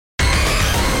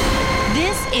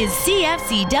is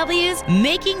CFCW's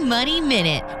Making Money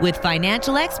Minute with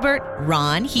financial expert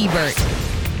Ron Hebert.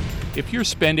 If you're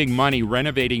spending money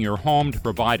renovating your home to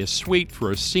provide a suite for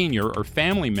a senior or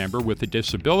family member with a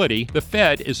disability, the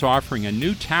Fed is offering a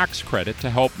new tax credit to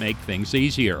help make things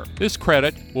easier. This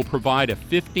credit will provide a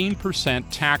 15%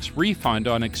 tax refund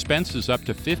on expenses up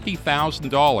to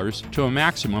 $50,000 to a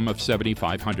maximum of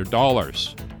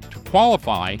 $7,500. To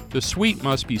qualify, the suite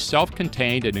must be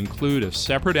self-contained and include a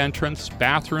separate entrance,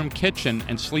 bathroom, kitchen,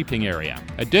 and sleeping area.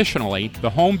 Additionally, the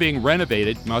home being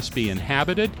renovated must be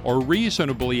inhabited or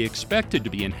reasonably expected to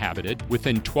be inhabited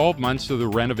within 12 months of the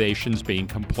renovations being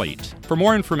complete. For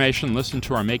more information, listen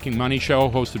to our Making Money show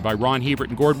hosted by Ron Hebert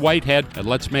and Gord Whitehead at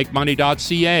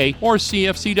letsmakemoney.ca or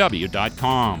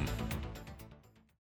cfcw.com.